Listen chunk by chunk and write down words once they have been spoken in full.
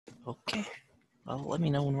Okay. Well, let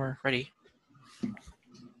me know when we're ready.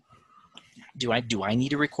 Do I need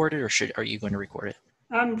to record it, or are you going to record it?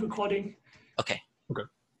 I'm recording. Okay. Okay,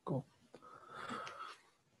 cool.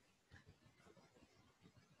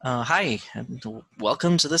 Hi, and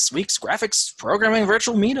welcome to this week's graphics programming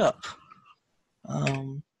virtual meetup.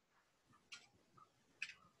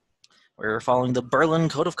 We're following the Berlin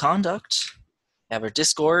Code of Conduct. We have our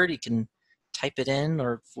Discord. You can type it in,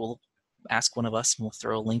 or we'll ask one of us, and we'll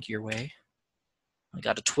throw a link your way. I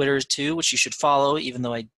got a Twitter too, which you should follow, even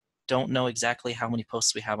though I don't know exactly how many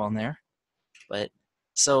posts we have on there. But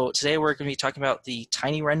so today we're going to be talking about the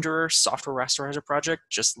Tiny Renderer software rasterizer project,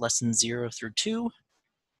 just lesson 0 through 2.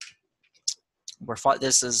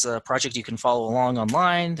 This is a project you can follow along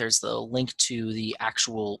online. There's the link to the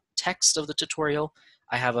actual text of the tutorial.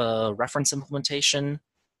 I have a reference implementation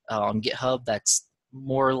on GitHub that's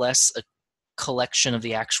more or less a collection of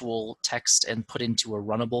the actual text and put into a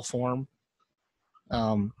runnable form.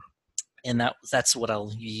 And that's what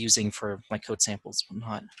I'll be using for my code samples and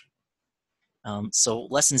whatnot. So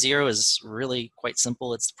lesson 0 is really quite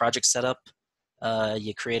simple. It's the project setup.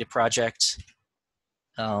 You create a project.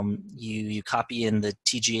 You copy in the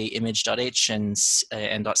TGA image.h and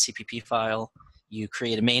 .cpp file. You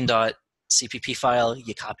create a main.cpp file.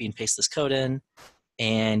 You copy and paste this code in,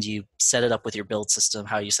 and you set it up with your build system.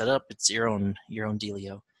 How you set it up, it's your own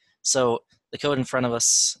dealio. So the code in front of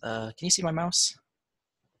us. Can you see my mouse?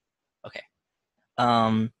 Okay.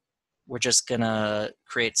 We're just gonna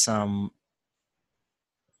create some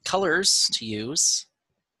colors to use,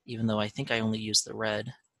 even though I think I only used the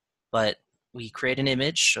red. But we create an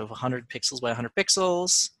image of 100 pixels by 100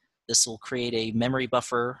 pixels. This will create a memory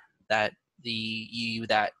buffer that you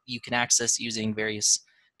can access using various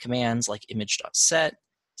commands like image.set.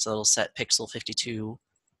 So it'll set pixel 52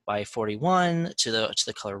 by 41 to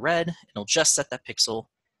the color red, and it'll just set that pixel.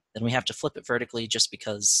 Then we have to flip it vertically just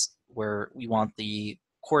because we want the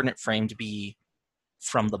coordinate frame to be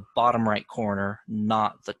from the bottom right corner,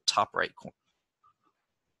 not the top right corner.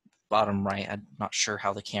 Bottom right, I'm not sure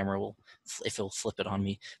how the camera if it'll flip it on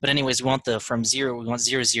me. But anyways, we want 0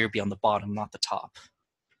 to 0 be on the bottom, not the top.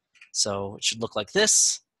 So it should look like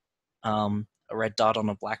this. A red dot on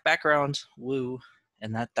a black background, woo.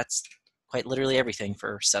 And that's quite literally everything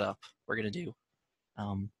for setup we're gonna do.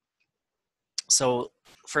 So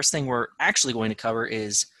first thing we're actually going to cover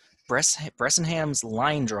is Bressenham's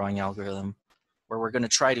line drawing algorithm, where we're going to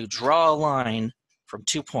try to draw a line from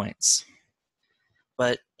 2 points.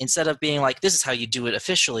 But instead of being like, this is how you do it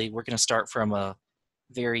officially, we're going to start from a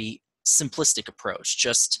very simplistic approach.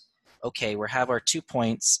 Just, okay, we have our 2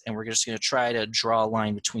 points, and we're just going to try to draw a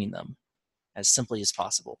line between them as simply as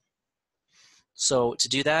possible. So to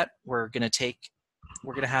do that, we're going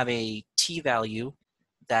to have a t value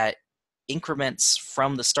that increments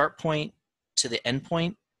from the start point to the end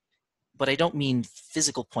point, but I don't mean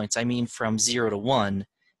physical points. I mean from 0 to 1,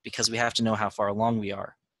 because we have to know how far along we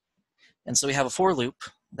are. And so we have a for loop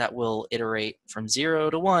that will iterate from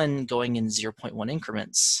 0 to 1 going in 0.1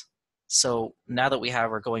 increments. So now that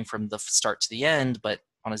we're going from the start to the end, but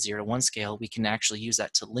on a 0 to 1 scale, we can actually use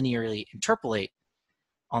that to linearly interpolate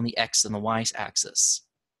on the x and the y axis.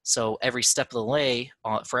 So every step of the way,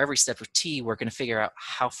 for every step of t, we're going to figure out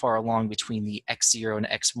how far along between the x0 and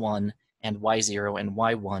x1 and y0 and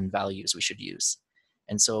y1 values we should use.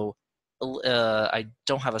 And so I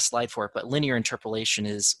don't have a slide for it, but linear interpolation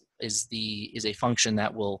is a function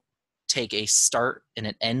that will take a start and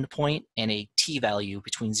an end point and a t value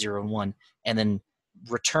between 0 and 1, and then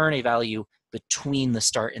return a value between the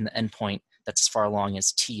start and the end point that's as far along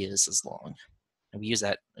as t is as long. And we use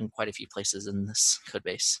that in quite a few places in this code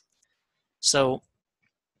base. So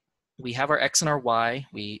we have our x and our y.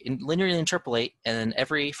 We linearly interpolate, and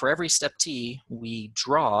then for every step t, we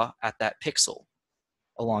draw at that pixel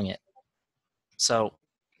along it. So,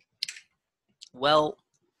 well,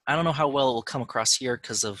 I don't know how well it will come across here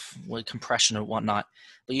because of compression and whatnot,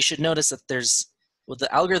 but you should notice that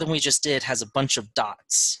the algorithm we just did has a bunch of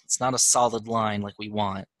dots. It's not a solid line like we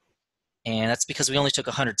want. And that's because we only took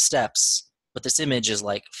 100 steps. But this image is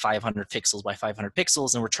like 500 pixels by 500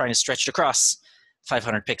 pixels, and we're trying to stretch it across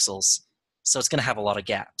 500 pixels. So it's going to have a lot of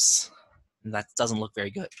gaps, and that doesn't look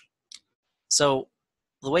very good. So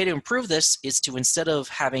the way to improve this is to, instead of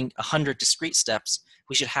having 100 discrete steps,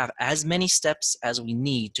 we should have as many steps as we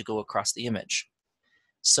need to go across the image.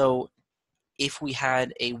 So if we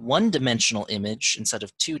had a one-dimensional image instead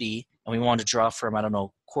of 2D, and we wanted to draw from, I don't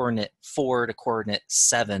know, coordinate 4 to coordinate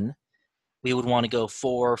 7, we would want to go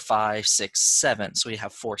 4, 5, 6, 7. So we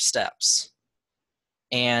have 4 steps.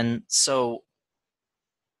 And so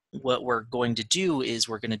what we're going to do is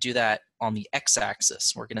we're going to do that on the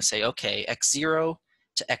x-axis. We're going to say, okay, x0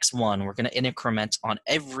 to x1. We're going to increment on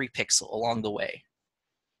every pixel along the way.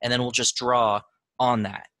 And then we'll just draw on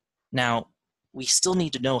that. Now, we still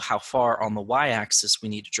need to know how far on the y-axis we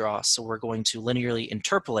need to draw, so we're going to linearly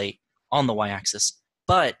interpolate on the y-axis,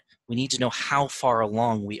 but we need to know how far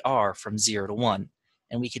along we are from 0 to 1.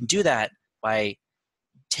 And we can do that by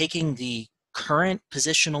taking the current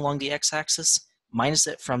position along the x-axis, minus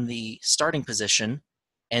it from the starting position,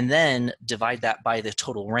 and then divide that by the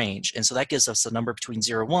total range. And so that gives us a number between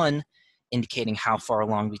 0 and 1, indicating how far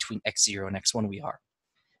along between x0 and x1 we are.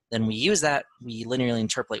 Then we use that, we linearly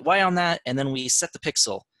interpolate y on that, and then we set the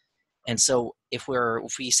pixel. And so if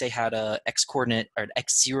we say had a x-coordinate or an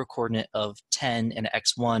x0 coordinate of 10 and an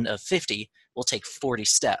x1 of 50, we'll take 40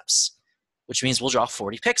 steps, which means we'll draw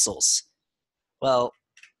 40 pixels. Well,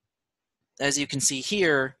 as you can see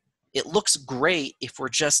here, it looks great if we're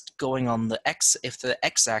just going on the if the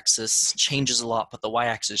x-axis changes a lot, but the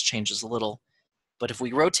y-axis changes a little. But if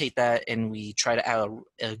we rotate that and we try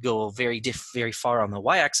to go very far on the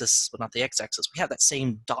y-axis, but not the x-axis, we have that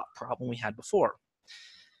same dot problem we had before.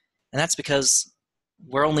 And that's because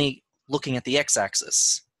we're only looking at the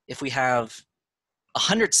x-axis. If we have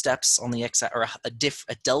 100 steps on the x, or a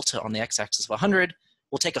delta on the x-axis of 100,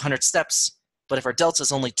 we'll take 100 steps. But if our delta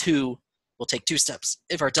is only 2, we'll take 2 steps.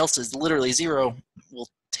 If our delta is literally 0, we'll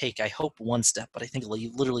take, I hope, 1 step, but I think it'll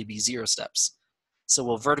literally be 0 steps.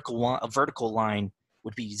 So a vertical line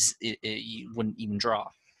would be, you wouldn't even draw.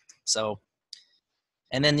 So,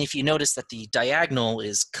 and then if you notice that the diagonal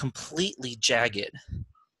is completely jagged,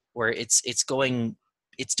 where it's doing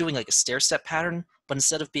like a stair step pattern, but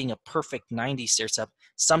instead of being a perfect 90 stair step,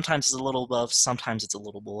 sometimes it's a little above, sometimes it's a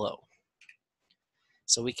little below.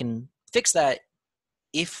 So we can fix that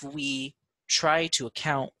if we try to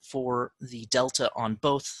account for the delta on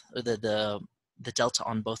both the delta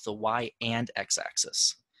on both the y and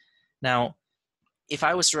x-axis. Now, if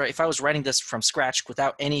I was writing this from scratch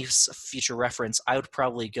without any future reference, I would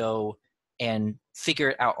probably go and figure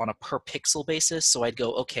it out on a per pixel basis. So I'd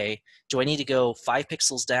go, okay, do I need to go 5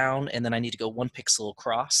 pixels down and then I need to go 1 pixel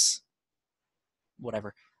across?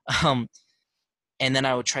 Whatever. And then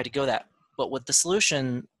I would try to go that. But what the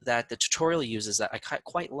solution that the tutorial uses that I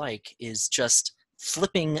quite like is just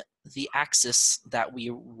flipping the axis that we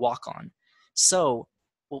walk on. So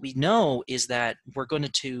what we know is that we're going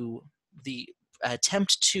to, the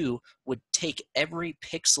attempt 2 would take every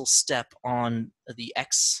pixel step on the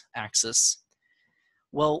x-axis.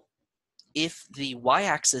 Well, if the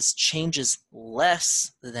y-axis changes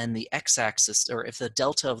less than the x-axis, or if the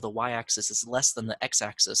delta of the y-axis is less than the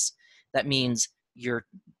x-axis, that means you're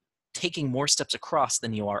taking more steps across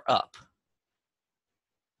than you are up.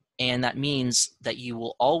 And that means that you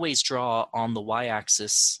will always draw on the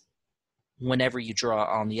y-axis whenever you draw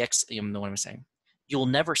on the x, you know what I'm saying. You'll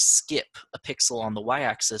never skip a pixel on the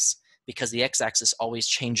y-axis because the x-axis always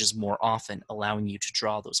changes more often, allowing you to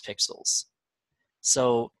draw those pixels.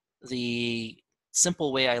 So the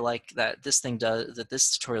simple way I like that this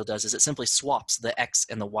tutorial does is it simply swaps the x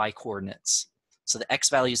and the y coordinates. So the x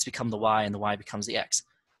values become the y and the y becomes the x,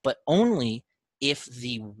 but only if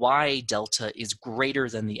the y delta is greater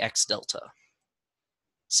than the x delta.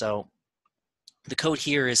 So the code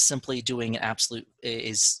here is simply doing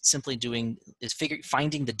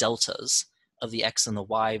finding the deltas of the x and the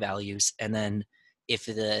y values, and then if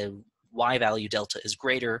the y value delta is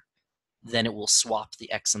greater, then it will swap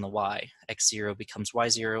the x and the y. x0 becomes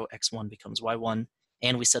y0, x1 becomes y1,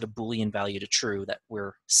 and we set a Boolean value to true that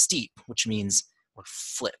we're steep, which means we're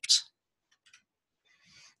flipped.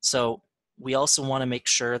 So we also want to make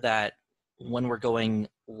sure that when we're going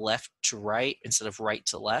left to right instead of right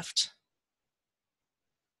to left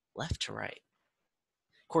to right.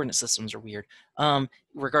 Coordinate systems are weird.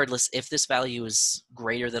 Regardless, if this value is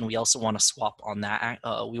greater, then we also want to swap on that.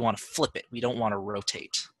 We want to flip it. We don't want to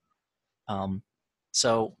rotate.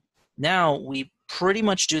 So now we pretty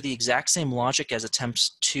much do the exact same logic as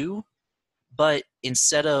attempt 2, but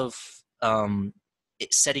instead of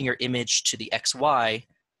setting your image to the xy,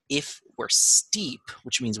 if we're steep,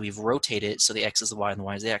 which means we've rotated, so the x is the y and the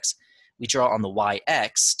y is the x, we draw on the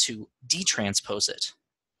yx to detranspose it.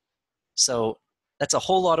 So that's a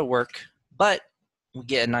whole lot of work, but we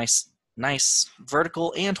get a nice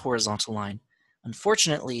vertical and horizontal line.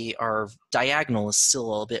 Unfortunately, our diagonal is still a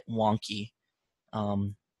little bit wonky.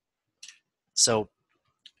 So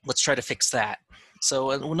let's try to fix that.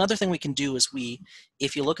 So another thing we can do is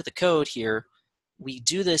if you look at the code here, we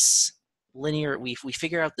do this linear, we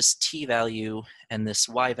figure out this t value and this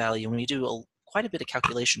y value, and we do quite a bit of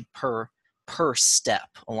calculation per step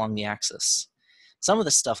along the axis. Some of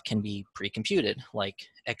the stuff can be pre-computed, like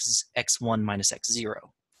x1 minus x0.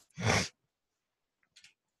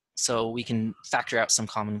 So we can factor out some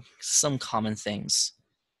common things.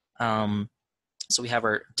 So we have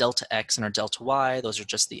our delta x and our delta y. Those are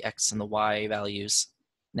just the x and the y values.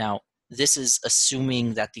 Now, this is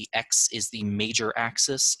assuming that the x is the major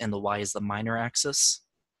axis and the y is the minor axis,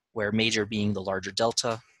 where major being the larger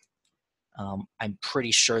delta. I'm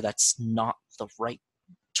pretty sure that's not the right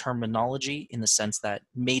terminology, in the sense that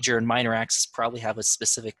major and minor axis probably have a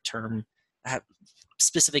specific term, have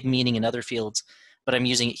specific meaning in other fields, but I'm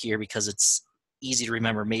using it here because it's easy to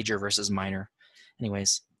remember major versus minor.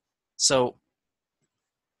 Anyways, so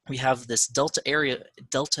we have this delta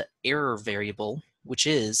error variable, which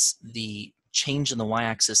is the change in the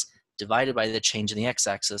y-axis divided by the change in the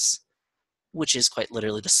x-axis, which is quite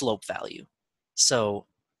literally the slope value. So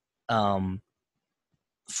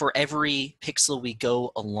for every pixel we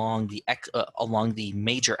go along the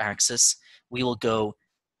major axis, we will go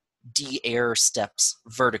d-error steps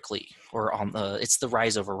vertically, or on it's the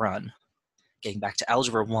rise over run. Getting back to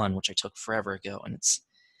Algebra 1, which I took forever ago, and it's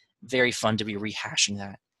very fun to be rehashing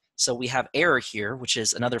that. So we have error here, which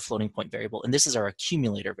is another floating point variable, and this is our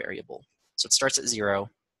accumulator variable. So it starts at 0,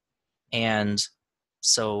 and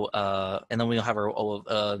so and then we'll have our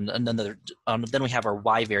then we have our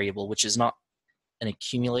y variable, which is not an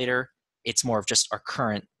accumulator. It's more of just our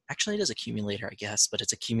current. Actually, it is accumulator, I guess, but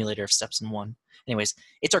it's accumulator of steps in 1. Anyways,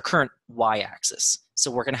 it's our current y-axis.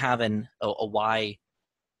 So we're going to have a y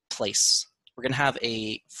place. We're going to have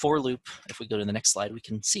a for loop. If we go to the next slide, we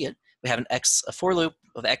can see it. We have a for loop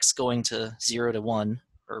of x going to 0 to 1,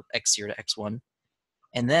 or x0 to x1.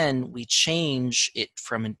 And then we change it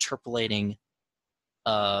from interpolating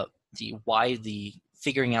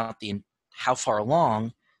figuring out how far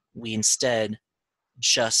along, we instead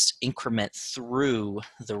just increment through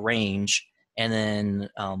the range, and then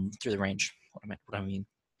through the range. What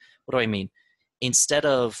do I mean? Instead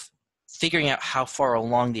of figuring out how far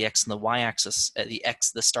along the x and the y-axis,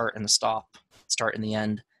 the start and the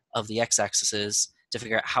end of the x-axis is, to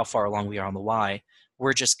figure out how far along we are on the y,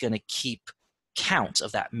 we're just going to keep count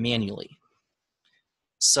of that manually.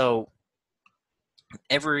 So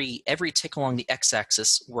every tick along the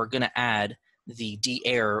x-axis, we're going to add the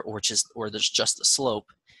d-error, or there's just the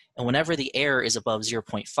slope. And whenever the error is above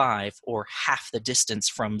 0.5, or half the distance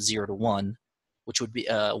from 0 to 1, which would be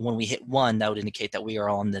when we hit 1, that would indicate that we are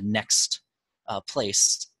on the next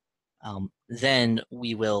place, then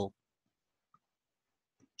we will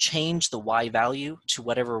change the y value to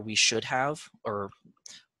whatever we should have, or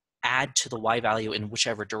add to the y value in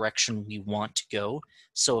whichever direction we want to go.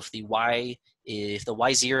 So if the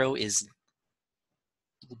y0 is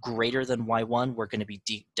greater than y1, we're going to be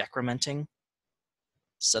decrementing.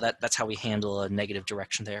 So that's how we handle a negative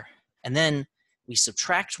direction there. And then we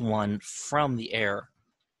subtract 1 from the error.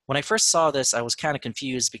 When I first saw this, I was kind of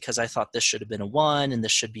confused because I thought this should have been a 1 and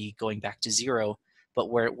this should be going back to 0. But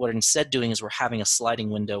what we're instead doing is we're having a sliding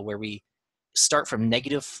window where we start from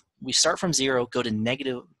 0, go to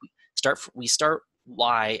negative, we start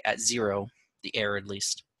y at 0, the error at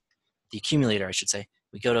least, the accumulator I should say.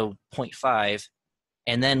 We go to 0.5,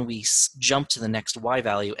 and then we jump to the next y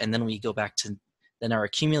value, and then we go back to, then our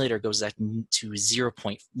accumulator goes to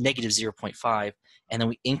negative 0.5, and then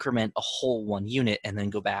we increment a whole 1 unit and then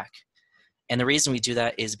go back. And the reason we do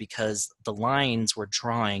that is because the lines we're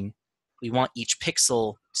drawing, we want each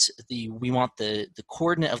pixel, we want the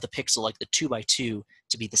coordinate of the pixel, like the 2x2,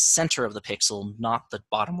 to be the center of the pixel, not the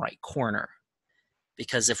bottom right corner.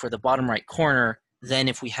 Because if we're the bottom right corner, then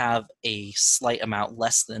if we have a slight amount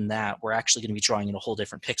less than that, we're actually going to be drawing in a whole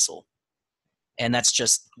different pixel. And that's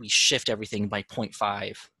just, we shift everything by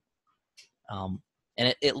 0.5.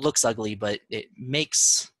 And it looks ugly, but it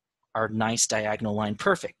makes our nice diagonal line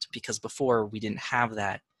perfect, because before we didn't have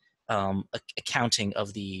that accounting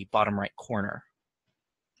of the bottom right corner.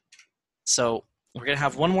 So we're going to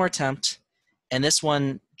have one more attempt, and this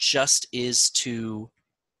one just is to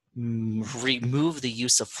remove the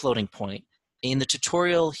use of floating point. In the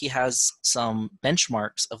tutorial, he has some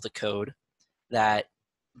benchmarks of the code that,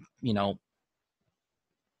 you know,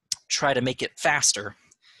 try to make it faster.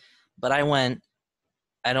 But I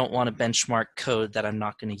don't want to benchmark code that I'm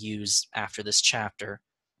not going to use after this chapter,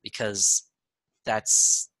 because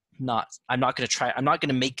I'm not going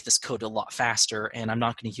to make this code a lot faster, and I'm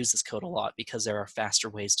not going to use this code a lot, because there are faster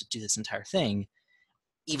ways to do this entire thing,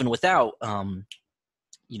 even without,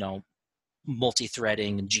 you know,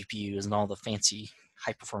 multi-threading and GPUs and all the fancy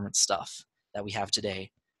high-performance stuff that we have today.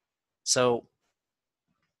 So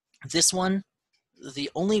this one, the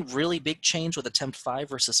only really big change with attempt 5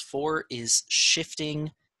 versus 4 is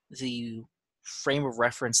shifting the frame of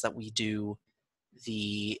reference that we do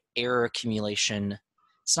the error accumulation,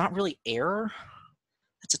 it's not really error.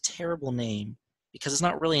 That's a terrible name because it's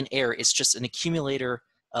not really an error. It's just an accumulator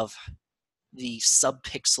of the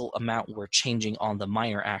subpixel amount we're changing on the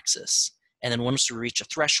minor axis. And then once we reach a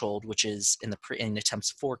threshold, which is in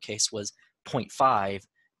attempts 4 case was 0.5,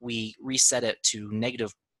 we reset it to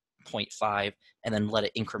negative 0.5 and then let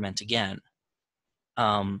it increment again.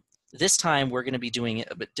 This time we're going to be doing it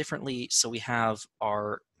a bit differently. So we have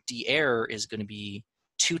our d error is going to be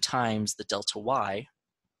 2 times the delta y,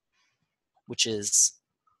 which is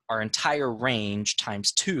our entire range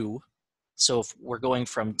times 2. So if we're going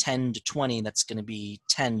from 10 to 20, that's going to be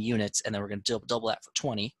 10 units, and then we're going to double that for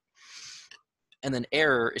 20. And then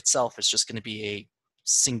error itself is just going to be a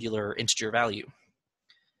singular integer value.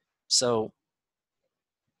 So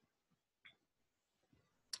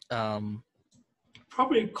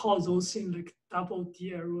probably call those things like double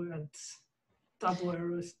D error and double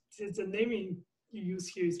errors. The naming you use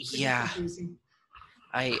here is pretty confusing.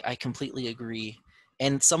 I completely agree.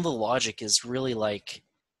 And some of the logic is really like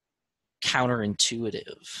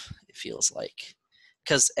counterintuitive, it feels like.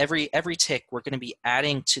 Because every tick, we're going to be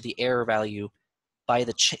adding to the error value by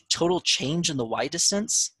the total change in the y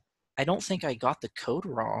distance. I don't think I got the code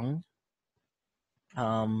wrong.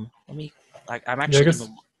 I'm actually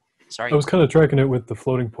sorry. I was kind of tracking it with the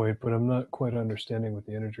floating point, but I'm not quite understanding with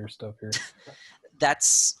the integer stuff here.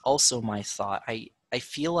 That's also my thought. I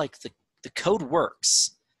feel like the code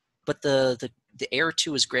works, but the error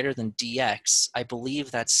 2 is greater than dx. I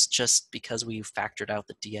believe that's just because we've factored out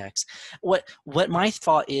the dx. What my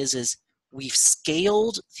thought is we've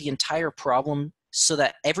scaled the entire problem so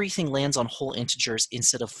that everything lands on whole integers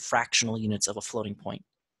instead of fractional units of a floating point.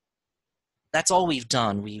 That's all we've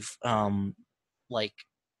done. We've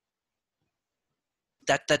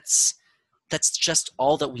that's just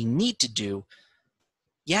all that we need to do.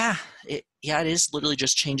 Yeah, it is literally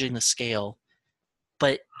just changing the scale,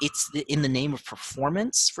 but it's in the name of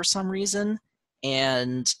performance for some reason,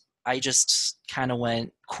 and I just kind of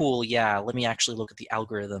went, cool, yeah, let me actually look at the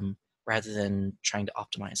algorithm rather than trying to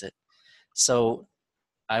optimize it. So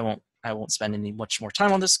I won't spend much more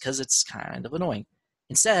time on this because it's kind of annoying.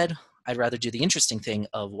 Instead, I'd rather do the interesting thing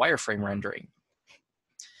of wireframe rendering.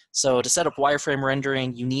 So to set up wireframe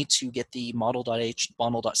rendering, you need to get the model.h,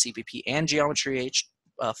 model.cpp, and geometry.h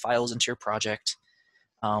files into your project.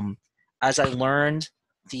 As I learned,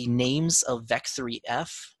 the names of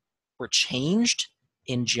vec3f were changed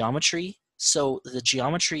in geometry. So the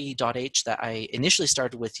geometry.h that I initially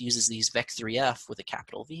started with uses these vec3f with a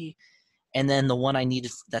capital V, and then the one I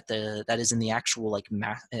needed that is in the actual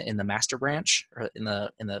in the master branch or in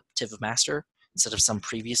the TIFF of master instead of some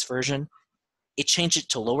previous version, it changed it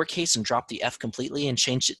to lowercase and dropped the F completely and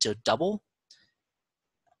changed it to double.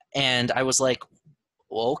 And I was like,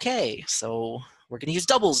 well, okay, so we're going to use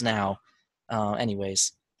doubles now.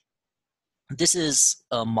 Anyways, this is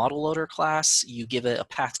a model loader class. You give it a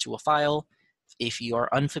path to a file. If you are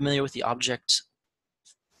unfamiliar with the object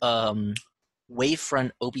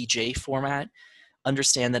wavefront OBJ format,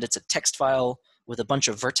 understand that it's a text file with a bunch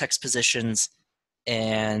of vertex positions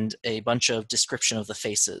and a bunch of description of the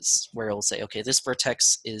faces, where it'll say, okay, this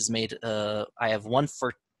vertex is made,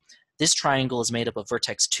 this triangle is made up of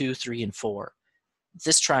vertex 2, 3, and 4.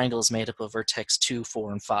 This triangle is made up of vertex 2,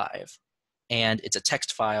 4, and 5. And it's a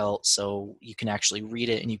text file, so you can actually read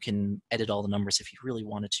it and you can edit all the numbers if you really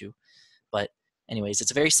wanted to. But anyways,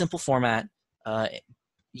 it's a very simple format.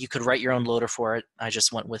 You could write your own loader for it. I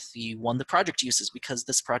just went with the one the project uses because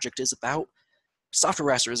this project is about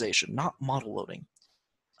software rasterization, not model loading.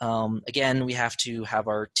 Again, we have to have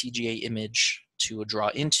our TGA image to draw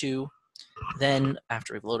into. Then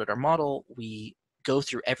after we've loaded our model, we go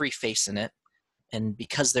through every face in it. And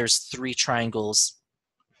because there's 3 triangles,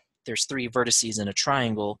 there's 3 vertices in a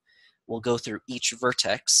triangle, we'll go through each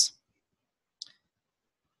vertex.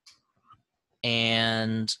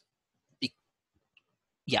 And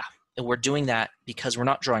and we're doing that because we're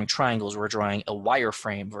not drawing triangles, we're drawing a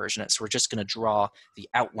wireframe version. So we're just going to draw the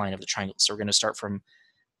outline of the triangle. So we're going to start from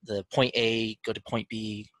the point A, go to point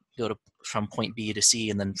B, from point B to C,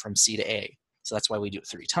 and then from C to A. So that's why we do it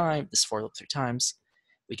 3 times, this for loop 3 times.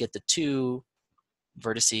 We get the 2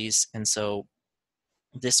 vertices, and so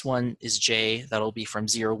this one is J, that'll be from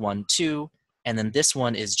 0, 1, 2, and then this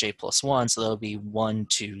one is J plus 1, so that'll be 1,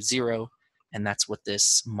 2, 0, and that's what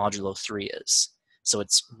this modulo 3 is. So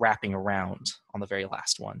it's wrapping around on the very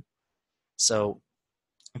last one. So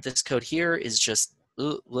this code here is just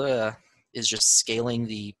scaling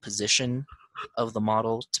the position of the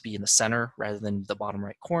model to be in the center rather than the bottom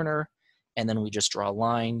right corner, and then we just draw a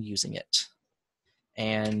line using it.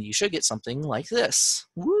 And you should get something like this.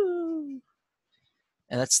 Woo!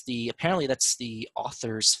 And apparently that's the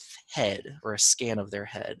author's head, or a scan of their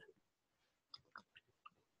head.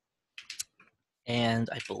 And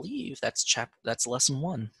I believe that's lesson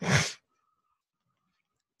 1.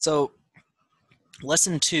 So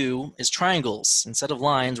lesson 2 is triangles. Instead of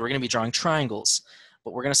lines, we're going to be drawing triangles.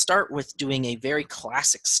 But we're going to start with doing a very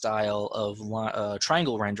classic style of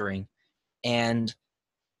triangle rendering. And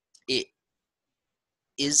it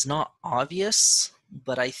is not obvious,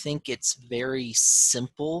 but I think it's very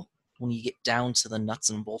simple when you get down to the nuts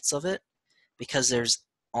and bolts of it, because there's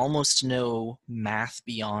almost no math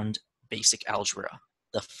beyond basic algebra,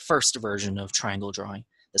 the first version of triangle drawing.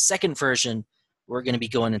 The second version, we're going to be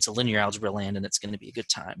going into linear algebra land, and it's going to be a good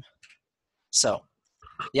time. So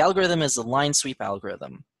the algorithm is the line sweep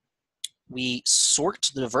algorithm. We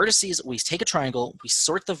sort the vertices. We take a triangle, we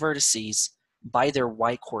sort the vertices by their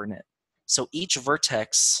y-coordinate. So each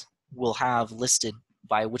vertex will have listed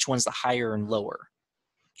by which one's the higher and lower.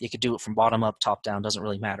 You could do it from bottom up, top down, doesn't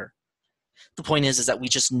really matter. The point is that we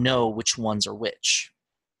just know which ones are which.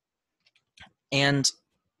 And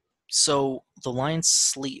so the line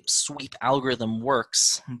sweep algorithm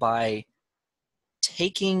works by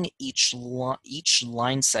taking each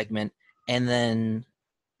line segment, and then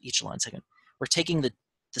we're taking the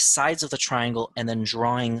sides of the triangle and then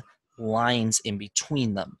drawing lines in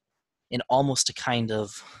between them in almost a kind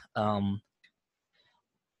of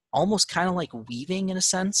like weaving in a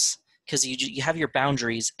sense, because you have your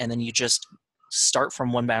boundaries and then you just start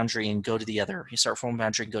from one boundary and go to the other. You start from one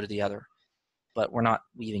boundary and go to the other. But we're not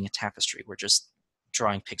weaving a tapestry. We're just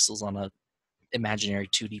drawing pixels on a imaginary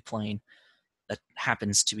 2D plane that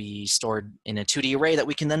happens to be stored in a 2D array that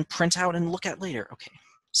we can then print out and look at later. Okay,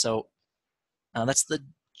 so that's the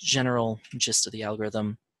general gist of the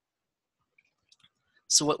algorithm.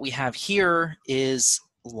 So what we have here is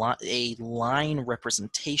a line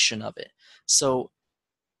representation of it. So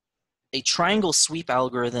a triangle sweep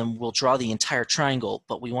algorithm will draw the entire triangle,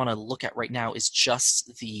 but we want to look at right now is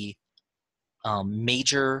just the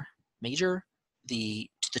the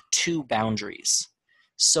two boundaries.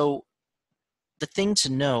 So the thing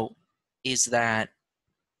to know is that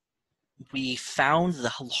we found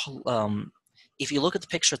if you look at the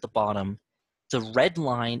picture at the bottom, the red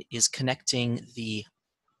line is connecting the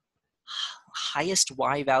highest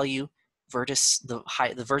y value vertex, the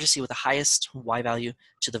vertice with the highest y value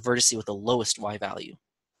to the vertice with the lowest y value,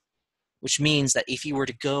 which means that if you were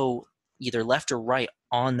to go either left or right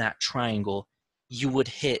on that triangle, you would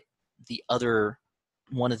hit the other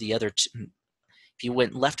one of the other two. If you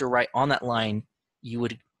went left or right on that line, you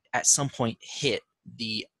would at some point hit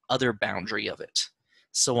the other boundary of it.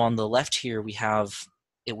 So on the left here, we have,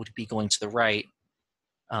 it would be going to the right.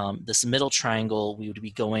 This middle triangle, we would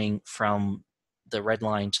be going from the red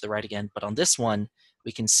line to the right again. But on this one,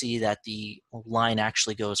 we can see that the line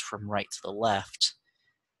actually goes from right to the left.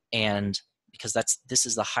 And because this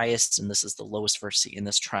is the highest and this is the lowest vertice in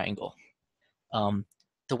this triangle.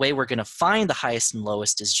 The way we're going to find the highest and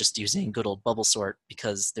lowest is just using good old bubble sort,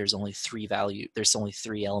 because there's only three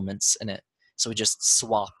elements in it. So we just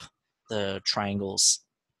swap the triangles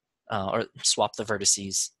or swap the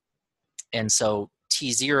vertices. And so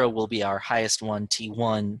T0 will be our highest one,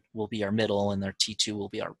 T1 will be our middle, and our T2 will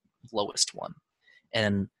be our lowest one.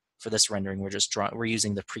 And for this rendering, we're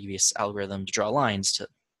using the previous algorithm to draw lines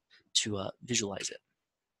to visualize it.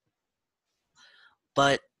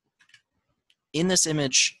 But in this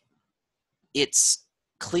image, it's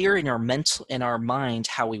clear in our mind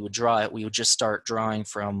how we would draw it. We would just start drawing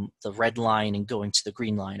from the red line and going to the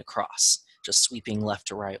green line across, just sweeping left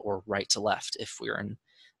to right or right to left if we were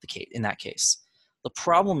in that case. The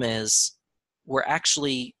problem is we're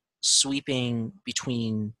actually sweeping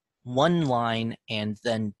between one line and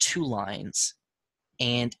then two lines,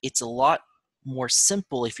 and it's a lot more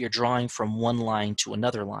simple if you're drawing from one line to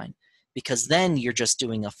another line, because then you're just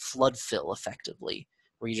doing a flood fill effectively,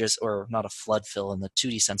 where or not a flood fill in the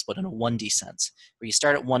 2D sense, but in a 1D sense, where you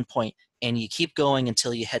start at one point and you keep going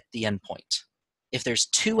until you hit the end point. If there's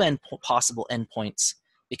two possible endpoints,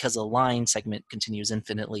 because a line segment continues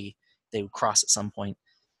infinitely, they would cross at some point.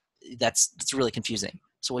 That's really confusing.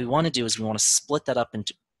 So what we want to do is we want to split that up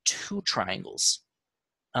into two triangles.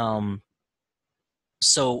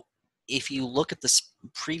 So if you look at this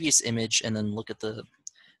previous image and then look at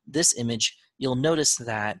this image, you'll notice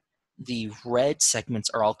that the red segments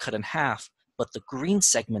are all cut in half, but the green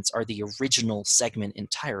segments are the original segment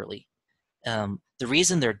entirely. The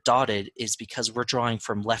reason they're dotted is because we're drawing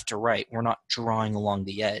from left to right. We're not drawing along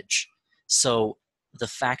the edge. So the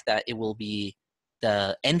fact that it will be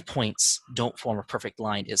the endpoints don't form a perfect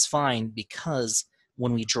line is fine, because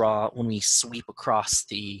when we sweep across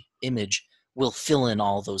the image, will fill in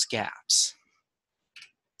all those gaps.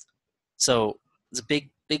 So it's a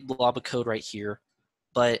big blob of code right here,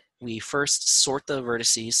 but we first sort the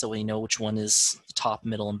vertices so we know which one is the top,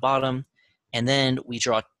 middle, and bottom, and then we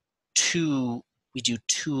do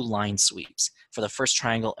two line sweeps for the first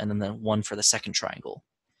triangle and then the one for the second triangle.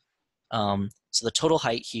 So the total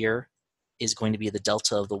height here is going to be the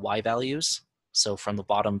delta of the y values, so from the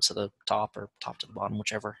bottom to the top or top to the bottom,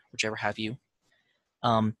 whichever have you.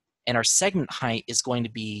 And our segment height is going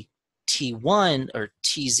to be T1 or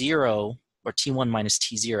T0 or T1 minus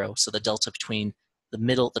T0, so the delta between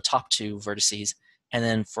the top two vertices, and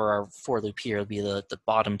then for our for loop here, it'll be the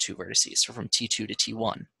bottom two vertices, so from T2 to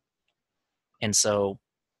T1. And so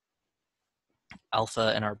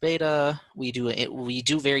alpha and our beta, we do a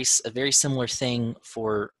very similar thing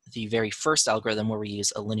for the very first algorithm where we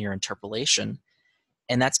use a linear interpolation,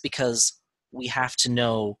 and that's because we have to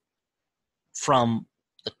know from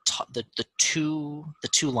the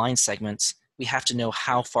two line segments, we have to know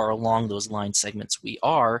how far along those line segments we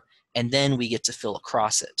are, and then we get to fill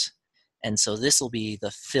across it. And so this will be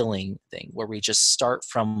the filling thing, where we just start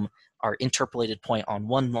from our interpolated point on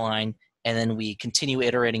one line, and then we continue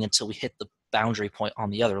iterating until we hit the boundary point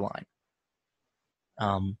on the other line.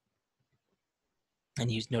 And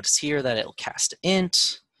you notice here that it'll cast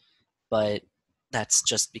int, but that's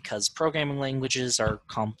just because programming languages are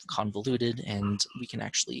convoluted, and we can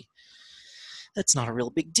actually, that's not a real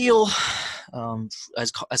big deal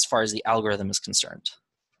as far as the algorithm is concerned.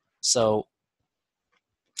 So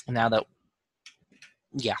now that,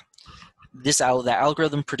 yeah, the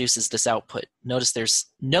algorithm produces this output. Notice there's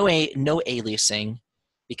no aliasing,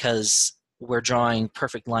 because we're drawing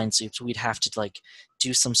perfect line sweeps. We'd have to like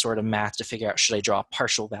do some sort of math to figure out, should I draw a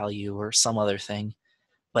partial value or some other thing.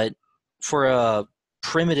 But for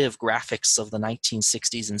primitive graphics of the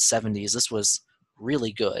 1960s and 70s, this was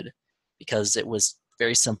really good because it was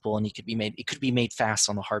very simple and it could be made fast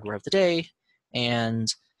on the hardware of the day.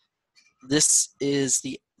 And this is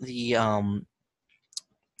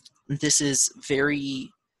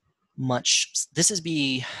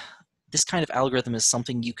this kind of algorithm is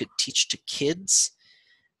something you could teach to kids,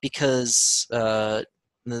 because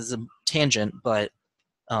there's a tangent, but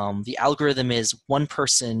the algorithm is one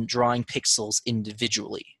person drawing pixels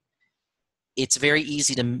individually. It's very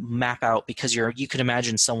easy to map out, because you could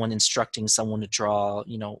imagine someone instructing someone to draw,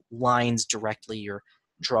 lines directly, or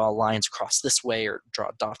draw lines across this way, or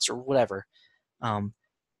draw dots or whatever.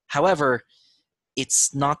 However,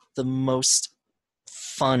 it's not the most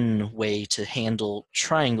fun way to handle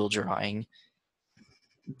triangle drawing.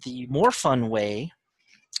 The more fun way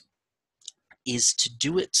is to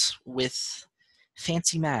do it with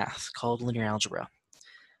fancy math called linear algebra.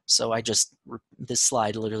 So this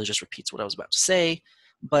slide literally just repeats what I was about to say,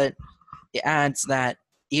 but it adds that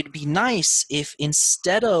it'd be nice if,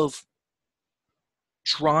 instead of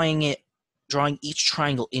drawing each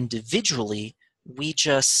triangle individually, we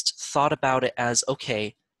just thought about it as,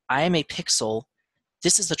 okay, I am a pixel.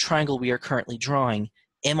 This is the triangle we are currently drawing.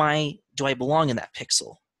 Do I belong in that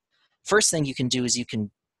pixel? First thing you can do is you can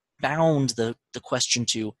bound the question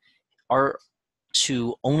to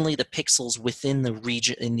only the pixels within the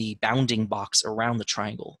region, in the bounding box around the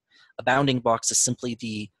triangle. A bounding box is simply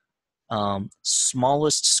the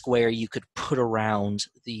smallest square you could put around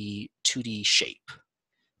the 2D shape.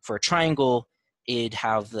 For a triangle, it'd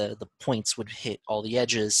have the points would hit all the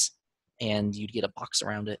edges, and you'd get a box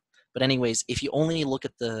around it. But anyways, if you only look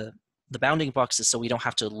at the bounding boxes, so we don't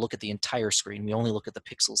have to look at the entire screen, we only look at the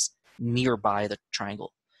pixels nearby the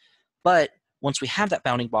triangle. But once we have that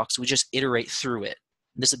bounding box, we just iterate through it.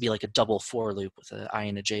 This would be like a double for loop with an I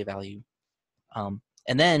and a j value. And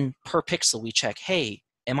then per pixel, we check, hey,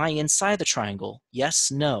 am I inside the triangle? Yes,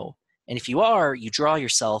 no. And if you are, you draw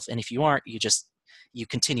yourself. And if you aren't, you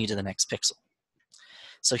continue to the next pixel.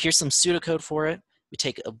 So here's some pseudocode for it. We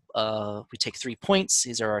take 3 points.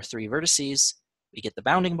 These are our 3 vertices. We get the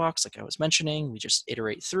bounding box, like I was mentioning. We just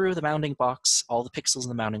iterate through the bounding box, all the pixels in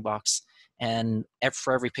the bounding box, and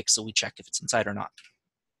for every pixel, we check if it's inside or not.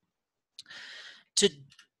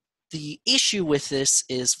 The issue with this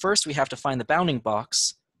is, first we have to find the bounding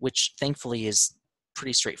box, which thankfully is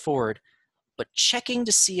pretty straightforward, but checking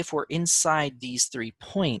to see if we're inside these 3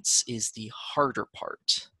 points is the harder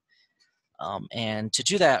part. And to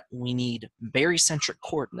do that, we need barycentric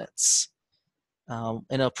coordinates.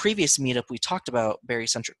 In a previous meetup, we talked about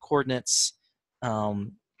barycentric coordinates,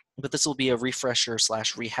 but this will be a refresher /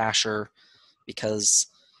 rehasher, because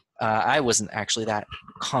I wasn't actually that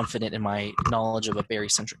confident in my knowledge of a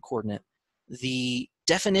barycentric coordinate. The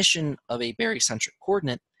definition of a barycentric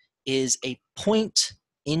coordinate is a point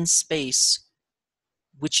in space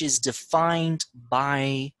which is defined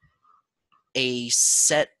by a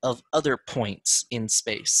set of other points in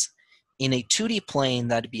space. In a 2D plane,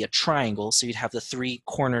 that'd be a triangle, so you'd have the 3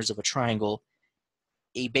 corners of a triangle.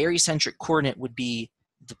 A barycentric coordinate would be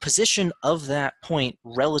the position of that point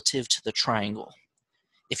relative to the triangle.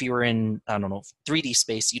 If you were in, I don't know, 3D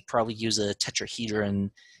space, you'd probably use a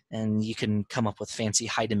tetrahedron, and you can come up with fancy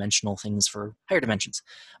high-dimensional things for higher dimensions.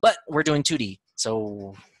 But we're doing 2D,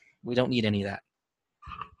 so we don't need any of that.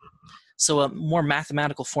 So a more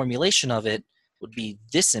mathematical formulation of it would be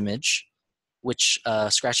this image, which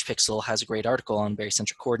Scratch Pixel has a great article on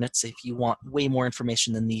barycentric coordinates. If you want way more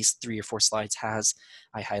information than these 3 or 4 slides has,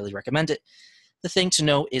 I highly recommend it. The thing to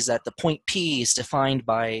note is that the point P is defined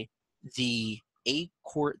by the A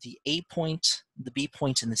point, the B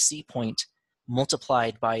point, and the C point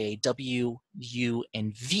multiplied by a W, U,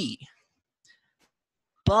 and V.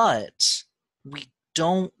 But we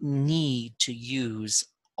don't need to use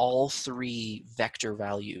all 3 vector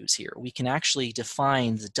values here. We can actually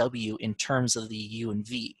define the W in terms of the U and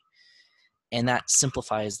V. And that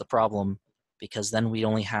simplifies the problem because then we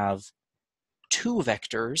only have 2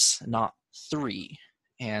 vectors, not 3.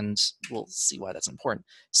 And we'll see why that's important.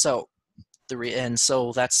 So,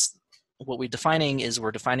 that's what we're defining is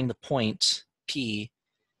we're defining the point P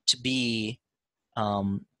to be UB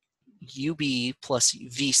plus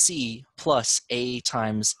VC plus A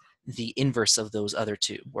times the inverse of those other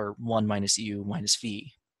 2, or 1 minus U minus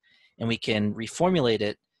V. And we can reformulate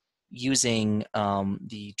it using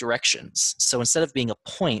the directions. So instead of being a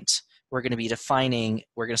point, we're going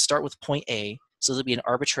to start with point A. So there'll be an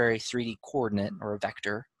arbitrary 3D coordinate or a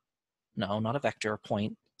vector. No, not a vector, a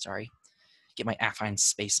point. Sorry. Get my affine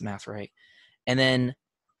space math right. And then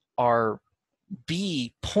our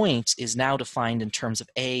B point is now defined in terms of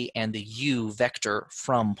A and the U vector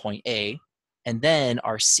from point A. And then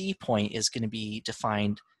our C point is going to be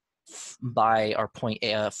defined by our point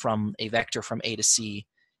A, from a vector from A to C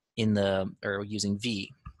using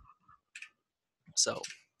V. So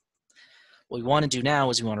what we want to do now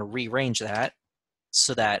is we want to rearrange that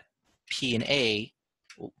so that P and A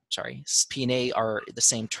are the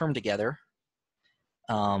same term together.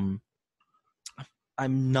 I'm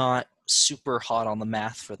not super hot on the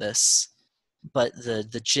math for this, but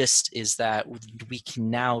the gist is that we can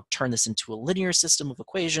now turn this into a linear system of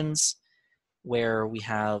equations where we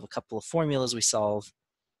have a couple of formulas we solve,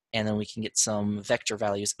 and then we can get some vector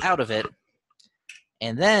values out of it.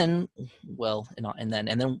 And then, and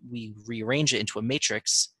then we rearrange it into a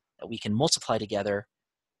matrix that we can multiply together.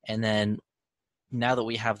 And then now that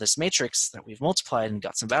we have this matrix that we've multiplied and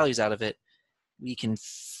got some values out of it, we can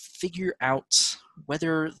figure out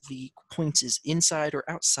whether the point is inside or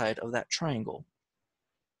outside of that triangle.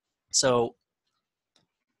 So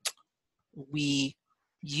if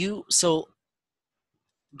you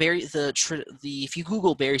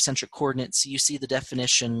Google barycentric coordinates, you see the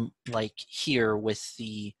definition like here with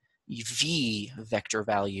the V vector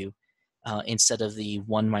value instead of the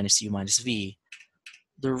 1 minus U minus V.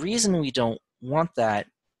 The reason we don't want that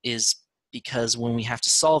is because when we have to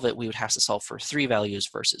solve it, we would have to solve for 3 values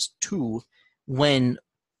versus 2. When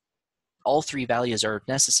all 3 values are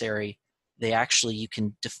necessary, you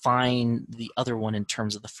can define the other one in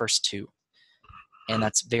terms of the first 2. And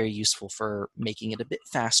that's very useful for making it a bit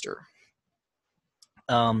faster.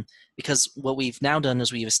 Because what we've now done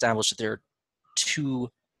is we've established that there are 2,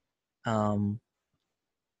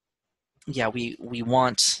 we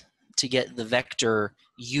want to get the vector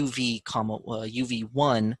UV,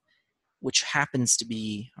 UV1, which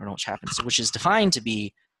is defined to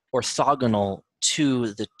be orthogonal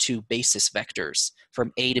to the 2 basis vectors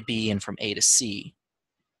from A to B and from A to C.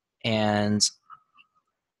 And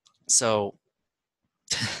so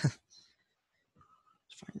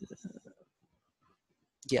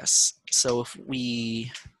yes, so if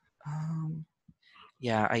we,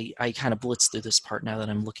 I kind of blitzed through this part now that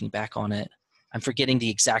I'm looking back on it. I'm forgetting the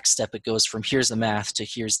exact step it goes from here's the math to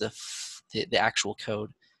here's the actual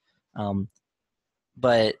code.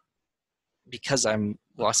 But because I'm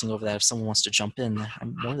glossing over that, if someone wants to jump in,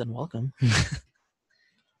 I'm more than welcome.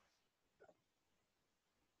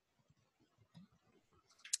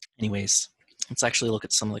 Anyways, let's actually look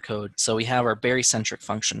at some of the code. So we have our barycentric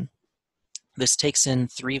function. This takes in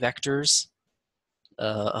 3 vectors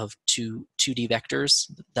of 2D vectors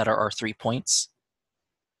that are our 3 points.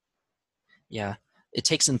 Yeah, it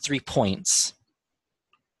takes in 3 points.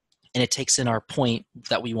 And it takes in our point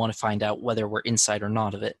that we want to find out whether we're inside or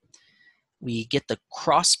not of it. We get the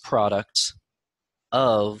cross product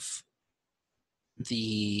of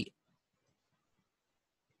the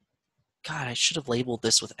God, I should have labeled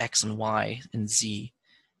this with X and Y and Z.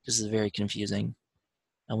 This is very confusing.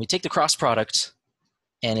 And we take the cross product,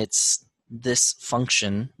 and it's this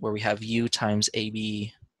function where we have U times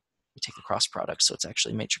AB. We take the cross product, so it's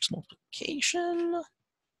actually matrix multiplication.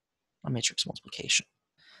 Not matrix multiplication,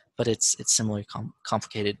 but it's similarly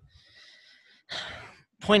complicated.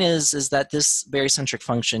 Point is that this barycentric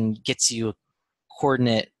function gets you a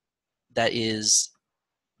coordinate that is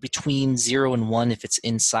between 0 and 1 if it's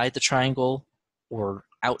inside the triangle, or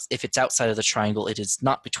if it's outside of the triangle, it is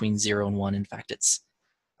not between 0 and 1. In fact, it's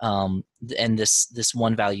and this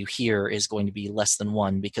one value here is going to be less than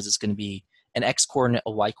 1 because it's going to be an x coordinate,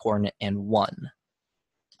 a y coordinate, and 1.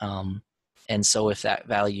 And so if that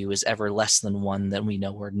value is ever less than 1, then we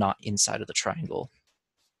know we're not inside of the triangle.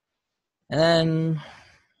 And then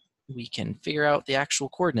we can figure out the actual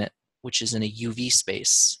coordinate, which is in a UV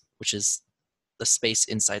space, which is the space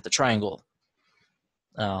inside the triangle.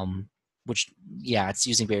 Which, yeah, it's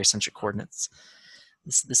using barycentric coordinates.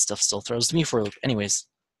 This stuff still throws me for a loop. Anyways,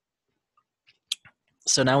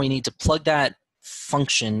 so now we need to plug that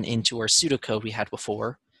function into our pseudocode we had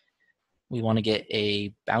before. We want to get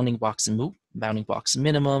a bounding box and bounding box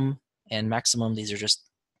minimum and maximum. These are just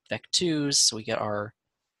vec2s, so we get our,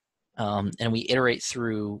 and we iterate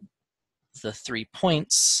through the 3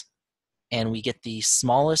 points, and we get the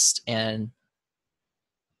smallest and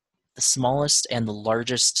the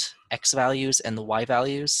largest x values and the y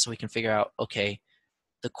values, so we can figure out, okay,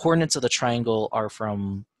 the coordinates of the triangle are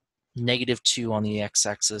from -2 on the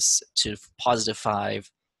x-axis to +5,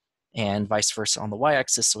 and vice versa on the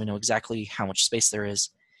y-axis, so we know exactly how much space there is.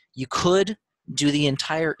 You could do the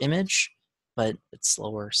entire image, but it's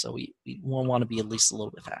slower, so we want to be at least a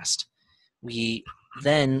little bit fast. We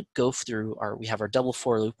then go through we have our double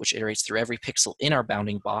for loop, which iterates through every pixel in our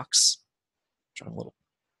bounding box.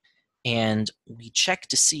 And we check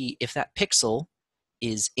to see if that pixel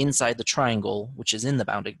is inside the triangle, which is in the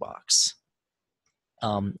bounding box.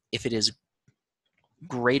 If it is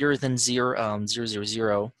greater than 0, 0, 0,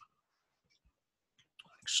 0,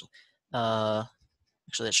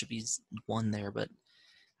 actually that should be 1 there, but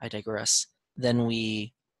I digress. Then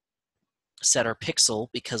we set our pixel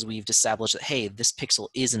because we've established that, hey, this pixel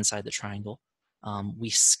is inside the triangle. We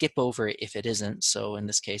skip over it if it isn't, so in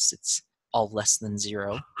this case it's all less than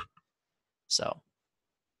 0. So,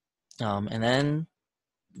 and then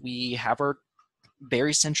we have our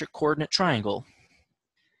barycentric coordinate triangle.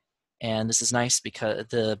 And this is nice because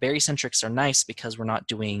the barycentrics are nice because we're not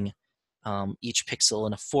doing each pixel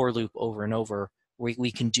in a for loop over and over.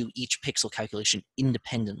 We can do each pixel calculation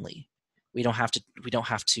independently. We don't have to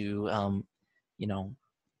you know,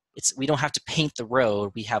 we don't have to paint the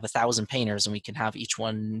road. We have 1,000 painters and we can have each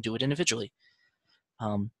one do it individually.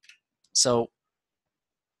 So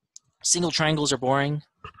single triangles are boring.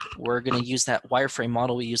 We're going to use that wireframe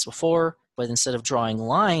model we used before, but instead of drawing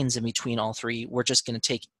lines in between all 3, we're just going to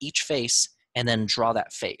take each face and then draw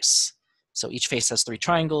that face. So each face has 3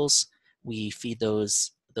 triangles. We feed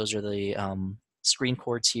those are the screen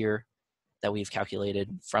chords here that we've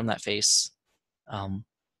calculated from that face.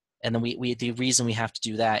 And then the reason we have to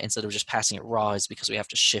do that instead of just passing it raw is because we have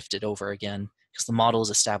to shift it over again, because the model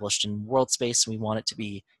is established in world space and we want it to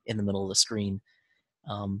be in the middle of the screen.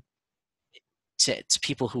 To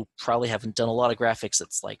people who probably haven't done a lot of graphics,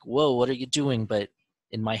 it's like, whoa, what are you doing? But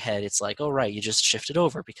in my head, it's like, oh, right, you just shift it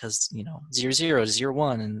over because, 0, 0 to 0,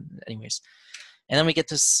 1, and anyways. And then we get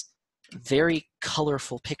this very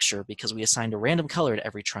colorful picture because we assigned a random color to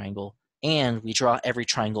every triangle, and we draw every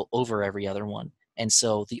triangle over every other one. And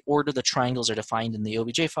so the order the triangles are defined in the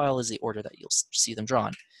OBJ file is the order that you'll see them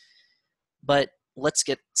drawn. But let's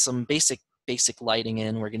get some basic lighting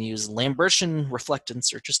in. We're going to use Lambertian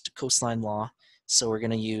reflectance, or just a cosine law. So we're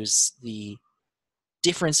going to use the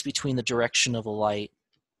difference between the direction of a light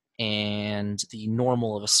and the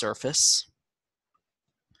normal of a surface.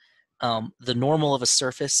 The normal of a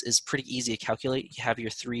surface is pretty easy to calculate. You have your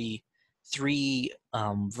three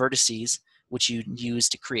vertices, which you use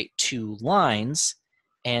to create 2 lines,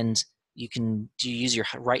 and you use your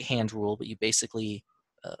right hand rule, but you basically,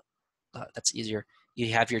 that's easier.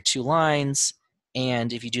 You have your 2 lines,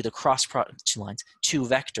 and if you do the cross product, 2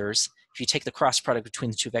 vectors, if you take the cross product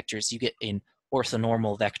between the 2 vectors, you get an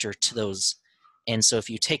orthonormal vector to those. And so if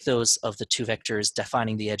you take those of the 2 vectors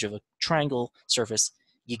defining the edge of a triangle surface,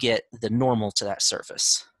 you get the normal to that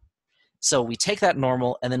surface. So we take that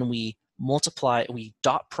normal and then we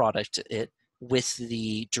dot product it with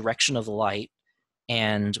the direction of the light,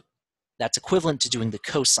 and that's equivalent to doing the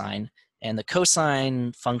cosine. And the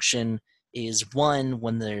cosine function is 1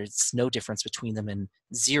 when there's no difference between them, and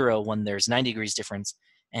 0 when there's 90 degrees difference,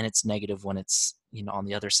 and it's negative when it's on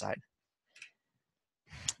the other side.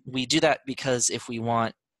 we do that because if we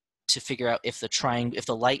want to figure out if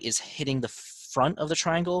the light is hitting the front of the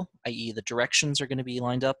triangle, i.e. the directions are going to be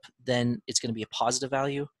lined up, then it's going to be a positive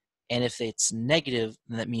value. And if it's negative,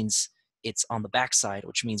 then that means it's on the backside,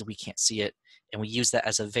 which means we can't see it. And we use that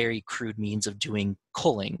as a very crude means of doing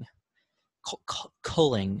culling.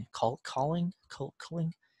 Culling.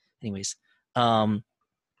 Anyways,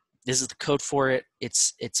 this is the code for it.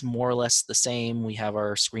 It's more or less the same. We have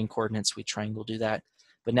our screen coordinates. We triangle do that.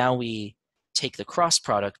 But now we take the cross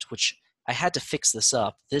product, which I had to fix this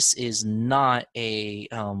up. This is not a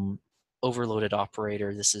overloaded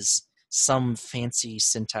operator. This is some fancy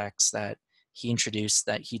syntax that he introduced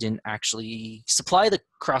that he didn't actually supply the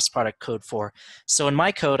cross product code for. So in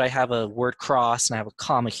my code, I have a word cross and I have a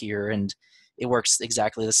comma here, and it works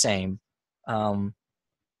exactly the same. Then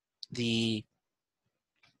we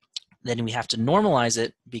have to normalize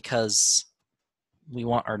it because we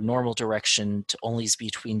want our normal direction to only be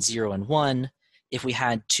between 0 and 1. If we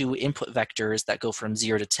had two input vectors that go from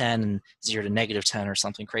 0 to 10 and 0 to negative 10 or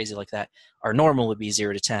something crazy like that, our normal would be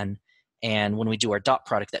 0 to 10. And when we do our dot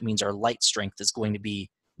product, that means our light strength is going to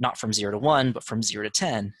be not from 0 to 1, but from 0 to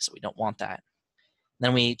 10. So we don't want that.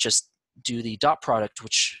 Then we just do the dot product,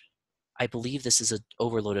 which I believe this is an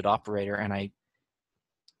overloaded operator, and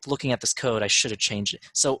looking at this code, I should have changed it.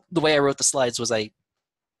 So the way I wrote the slides was I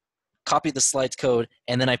copied the slides code,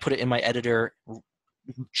 and then I put it in my editor,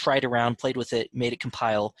 tried around, played with it, made it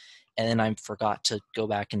compile, and then I forgot to go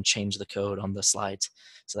back and change the code on the slides.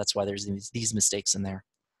 So that's why there's these mistakes in there.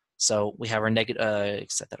 So we have our negative, I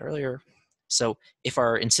said that earlier. So if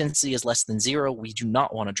our intensity is less than 0, we do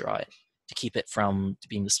not want to draw it to keep it from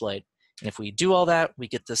being displayed. And if we do all that, we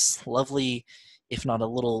get this lovely, if not a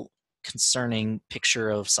little concerning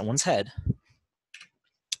picture of someone's head.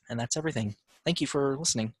 And that's everything. Thank you for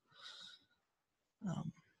listening.